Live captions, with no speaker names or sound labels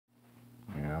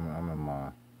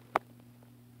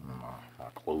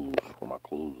clothes, where my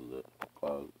clothes is at.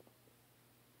 Closet.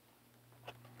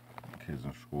 Kids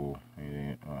in school,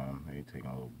 they taking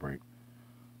a little break.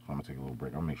 So I'm gonna take a little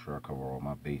break. I'll make sure I cover all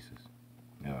my bases.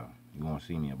 Yeah, you gonna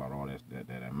see me about all that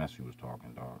mess you was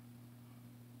talking, dog.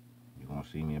 You gonna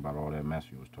see me about all that mess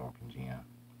you was talking, GM.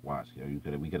 Watch, yo,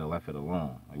 we could have left it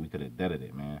alone. Like we could have deaded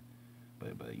it, man.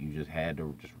 But you just had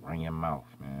to just run your mouth,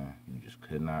 man. You just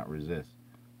could not resist.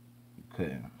 You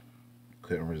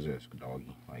couldn't resist,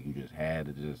 doggy. Like you just had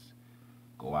to just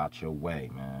go out your way,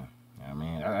 man. You know what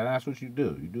I mean? That's what you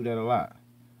do. You do that a lot.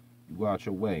 You go out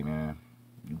your way, man.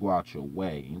 You go out your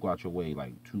way. You go out your way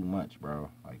like too much, bro.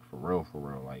 Like for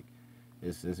real. Like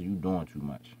it's you doing too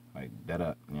much. Like that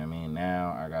up. You know what I mean?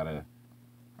 Now I gotta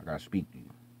speak to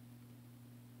you.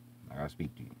 I gotta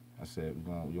speak to you. I said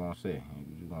you gonna say.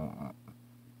 You gonna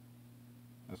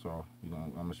that's all.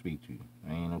 I'm gonna speak to you.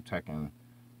 There ain't no teching.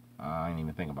 I ain't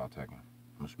even think about teching.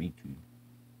 I'm gonna speak to you.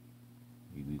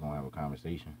 We gonna have a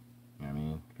conversation. You know what I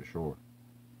mean? For sure.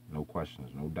 No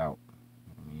questions, no doubt.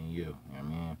 Me and you. You know what I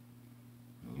mean?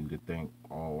 You could think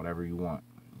whatever you want.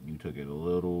 You took it a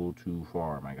little too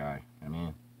far, my guy. I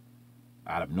mean,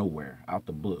 out of nowhere, out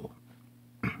the blue,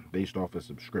 based off a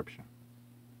subscription.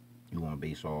 You want to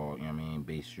base all, you know what I mean?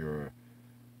 Base your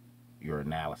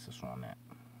analysis on that.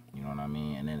 You know what I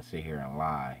mean? And then sit here and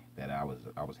lie that I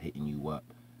was hitting you up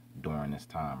during this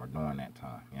time or during that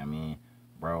time. You know what I mean?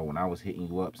 Bro, when I was hitting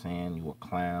you up saying you a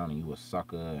clown and you a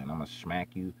sucker and I'm going to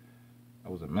smack you,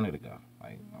 that was a minute ago.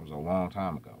 Like, that was a long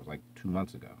time ago. It was like 2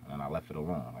 months ago. And I left it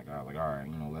alone. Like, I was like, all right,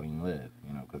 let him live.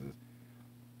 Because it's,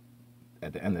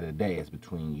 at the end of the day, it's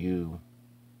between you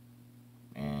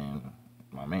and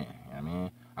my man. You know what I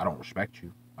mean? I don't respect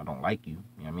you. I don't like you.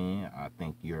 You know what I mean? I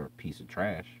think you're a piece of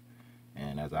trash.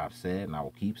 And as I've said, and I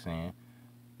will keep saying,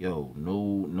 yo,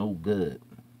 no good.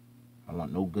 I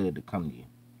want no good to come to you.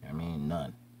 You know what I mean?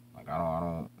 None. Like, I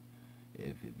don't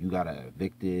if you got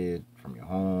evicted from your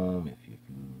home, if you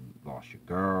lost your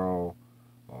girl,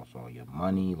 lost all your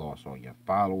money, lost all your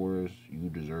followers, you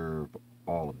deserve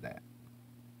all of that.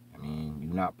 I mean,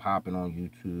 you're not popping on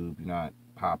YouTube, you're not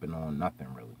popping on nothing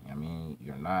really. I mean,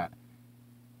 you're not.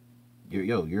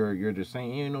 You're just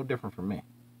saying you ain't no different from me.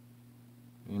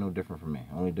 You ain't no different from me.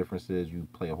 Only difference is you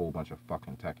play a whole bunch of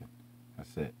fucking Tekken.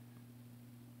 That's it.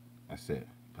 That's it.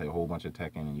 Play a whole bunch of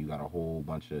Tekken and you got a whole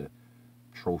bunch of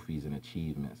trophies and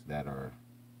achievements that are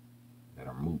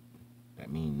moot, that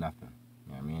mean nothing.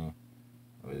 You know what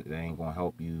I mean? It ain't gonna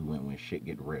help you when shit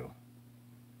get real.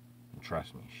 And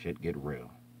trust me, shit get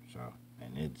real. So,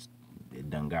 and it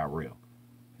done got real.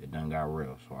 It done got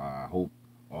real. So I hope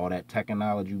all that Tekken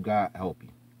knowledge you got help you.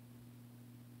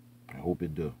 I hope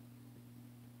it do.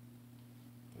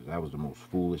 Because that was the most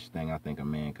foolish thing I think a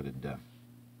man could have done.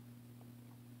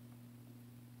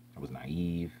 That was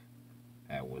naive.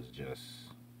 That was just,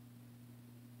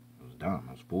 it was dumb.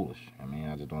 It was foolish. I mean,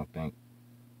 I just don't think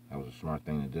that was a smart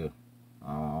thing to do.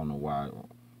 I don't know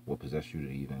what possessed you to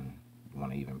even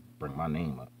want to even bring my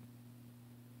name up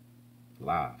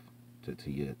live to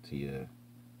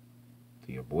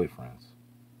your boyfriends.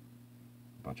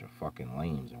 A bunch of fucking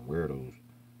lames and weirdos,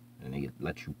 and they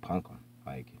let you punk them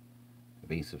like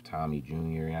Evasive Tommy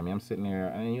Jr. I mean, I'm sitting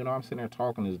there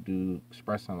talking to this dude,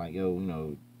 expressing like,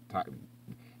 yo,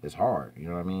 it's hard, you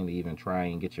know what I mean, to even try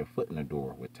and get your foot in the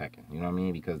door with Tekken, you know what I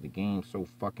mean, because the game's so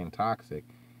fucking toxic,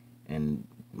 and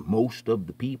most of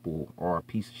the people are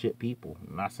piece of shit people.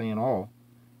 I'm not saying all,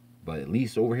 but at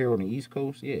least over here on the East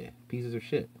Coast, yeah, pieces of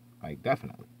shit, like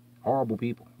definitely horrible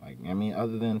people. Like, I mean,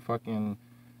 other than fucking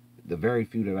the very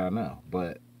few that I know,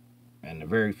 and the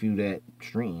very few that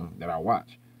stream that I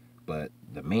watch, but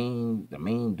the main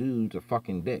dude's a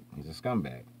fucking dick. He's a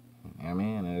scumbag. You know what I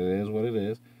mean? And it is what it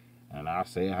is. And I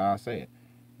say it how I say it.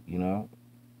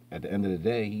 At the end of the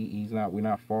day, we're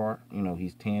not far.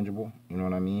 He's tangible. You know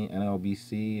what I mean?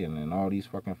 NLBC and then all these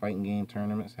fucking fighting game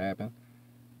tournaments happen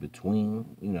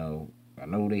between, I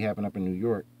know they happen up in New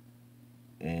York.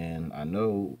 And I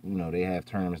know, they have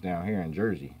tournaments down here in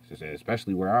Jersey,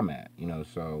 especially where I'm at,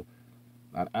 so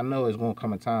I know it's going to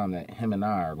come a time that him and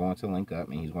I are going to link up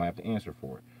and he's going to have to answer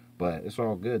for it. But it's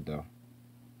all good, though.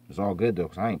 It's all good, though,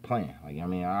 because I ain't playing. Like, I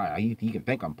mean, he can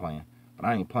think I'm playing, but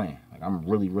I ain't playing. Like, I'm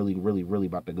really, really, really, really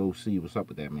about to go see what's up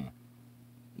with that man.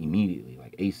 Immediately,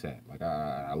 like ASAP. Like,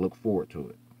 I look forward to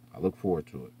it. I look forward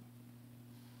to it.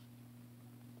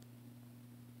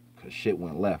 Because shit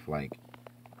went left, like,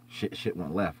 shit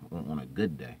went left on a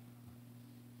good day.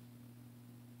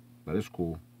 But it's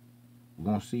cool. We're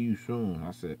going to see you soon.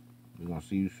 I said, we're going to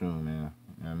see you soon, man.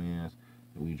 You know what I mean?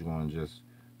 We just going to just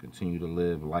continue to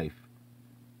live life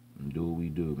and do what we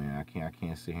do, man. I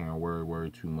can't sit here and worry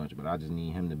too much, but I just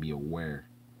need him to be aware.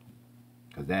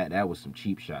 Cause that was some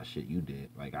cheap shot shit you did.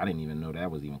 Like I didn't even know that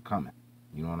was even coming.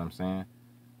 You know what I'm saying?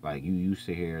 Like you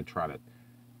sit here and try to,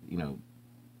 you know,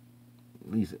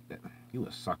 at least you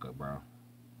a sucker, bro.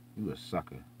 You a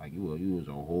sucker. Like you was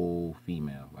a whole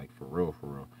female. Like for real, for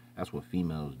real. That's what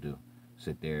females do.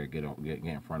 Sit there, get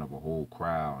in front of a whole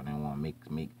crowd, and then want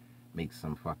to make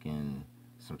some fucking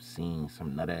some scene,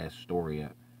 some nut ass story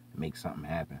up, and make something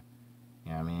happen.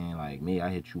 You know what I mean? Like me, I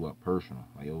hit you up personal.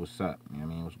 Like, yo, what's up? You know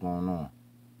what I mean? What's going on?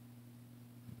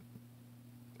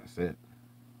 That's it.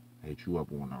 I hit you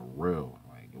up on a real.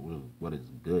 Like, what is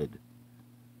good?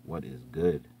 What is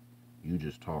good? You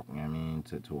just talk, you know what I mean,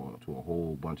 to a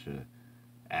whole bunch of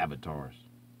avatars.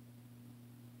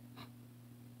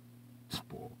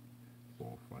 Boy,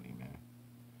 boy, funny, man.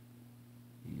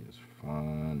 He is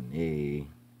funny.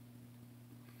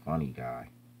 Funny guy.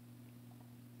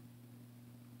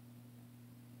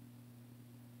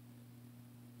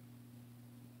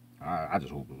 I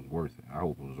just hope it was worth it. I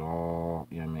hope it was all,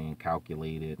 you know what I mean,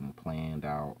 calculated and planned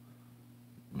out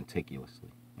meticulously.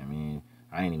 I mean,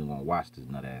 I ain't even gonna watch this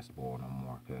nut ass ball no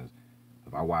more because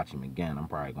if I watch him again, I'm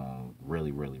probably gonna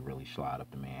really slide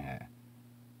up the Manhattan.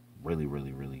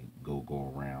 Really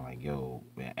go around like, yo,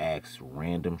 and ask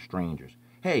random strangers.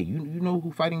 Hey, you know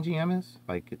who Fighting GM is?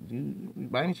 Like,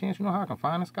 by any chance you know how I can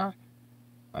find this guy?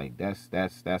 Like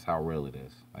that's how real it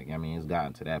is. Like I mean, it's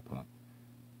gotten to that point.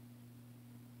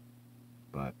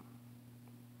 But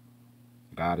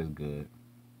God is good.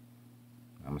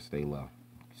 I'ma stay low.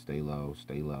 Stay low,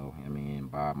 stay low. I mean,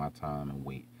 bide my time and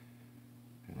wait.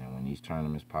 And then when these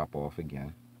tournaments pop off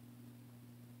again,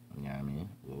 you know what I mean?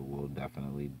 We'll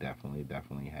definitely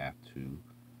have to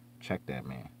check that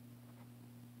man.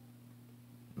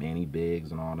 Manny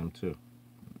Biggs and all them too.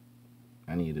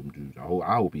 I need them dudes. I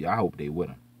hope they with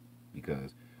him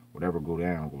because whatever go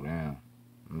down, go down.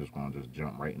 I'm just gonna just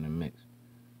jump right in the mix.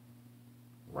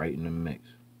 Right in the mix.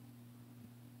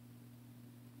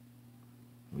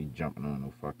 We jumping on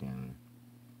no fucking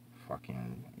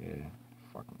yeah,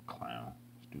 fucking clown.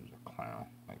 This dude's a clown.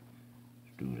 Like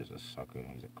this dude is a sucker.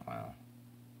 He's a clown.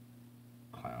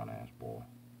 Clown ass boy.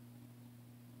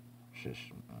 This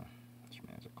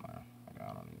man's a clown. Like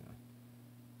I don't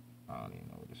even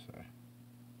know what to say.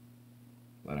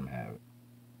 Let him have it.